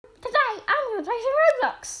gonna play some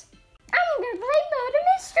Roblox. I'm gonna play Murder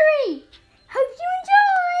Mystery. Hope you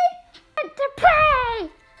enjoy. And to play.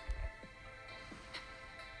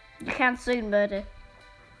 You can soon murder.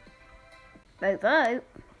 Vote, vote.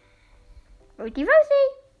 Votey, votey.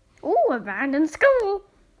 Ooh, abandoned school.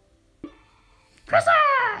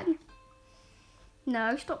 Prison.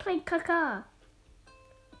 No, stop playing caca.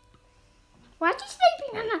 Why are you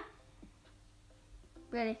sleeping, Anna?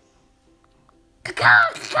 Really?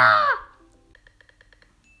 Caca, caca.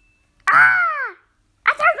 Ah!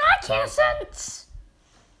 I don't like innocents.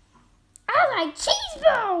 I like cheese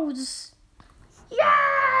balls.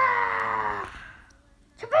 Yeah!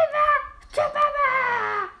 Chababa!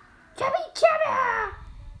 Chababa! Chubby chabba!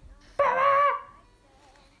 Baba!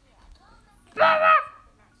 Baba!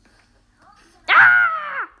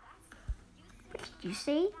 Ah! What did you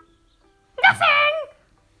see? Nothing!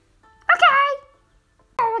 Okay!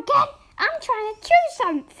 Oh, again, I'm trying to choose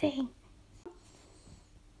something.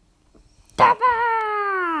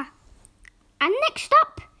 Baba! And next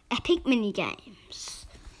up, epic minigames.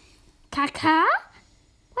 Caca?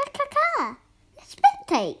 Where's Caca? Let's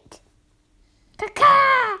spectate.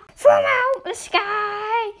 Caca! From out the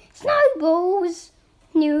sky, snowballs.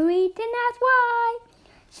 New eating, that's why.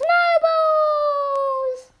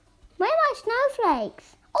 Snowballs! Where are my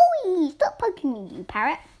snowflakes? Oi! Stop poking me, you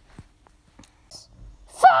parrot.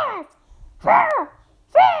 5, 4,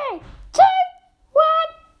 3, 2, 1,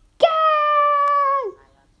 go!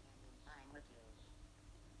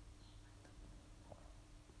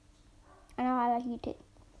 I know I like you too.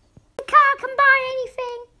 Car can buy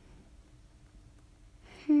anything.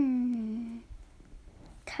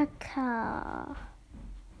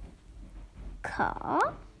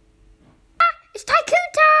 Car. Ah, it's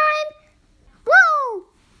tycoon time! Whoa!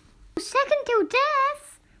 Second till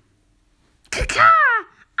death. Caca!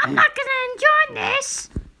 I'm not gonna enjoy this.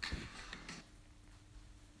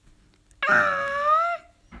 Why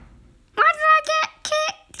did I get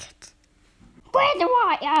kicked? Where do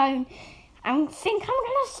I own? I think I'm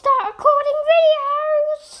gonna start recording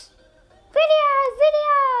videos.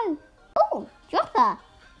 Video. Oh, dropper.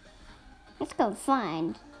 Let's go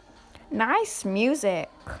find. Nice music.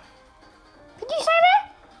 Did you say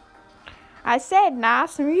that? I said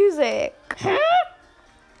nice music. Huh?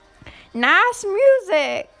 Nice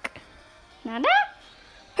music. Nada?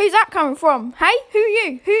 Who's that coming from? Hey, who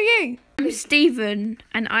you? I'm Steven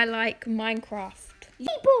and I like Minecraft.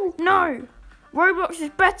 People. No, Roblox is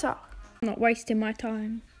better. I'm not wasting my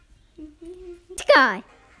time. This guy.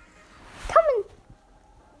 Come on.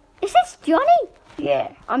 Is this Johnny?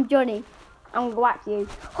 Yeah, I'm Johnny. I'm gonna whack you.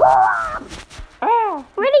 Oh,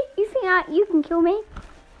 really? You think you can kill me?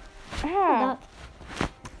 Ah.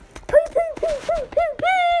 Poo, poo, poo, poo, poo,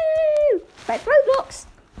 poo. Like Roblox.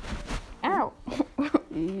 Ow.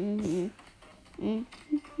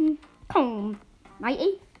 Come on,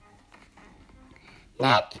 matey.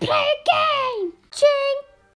 Let's play a game. Ching.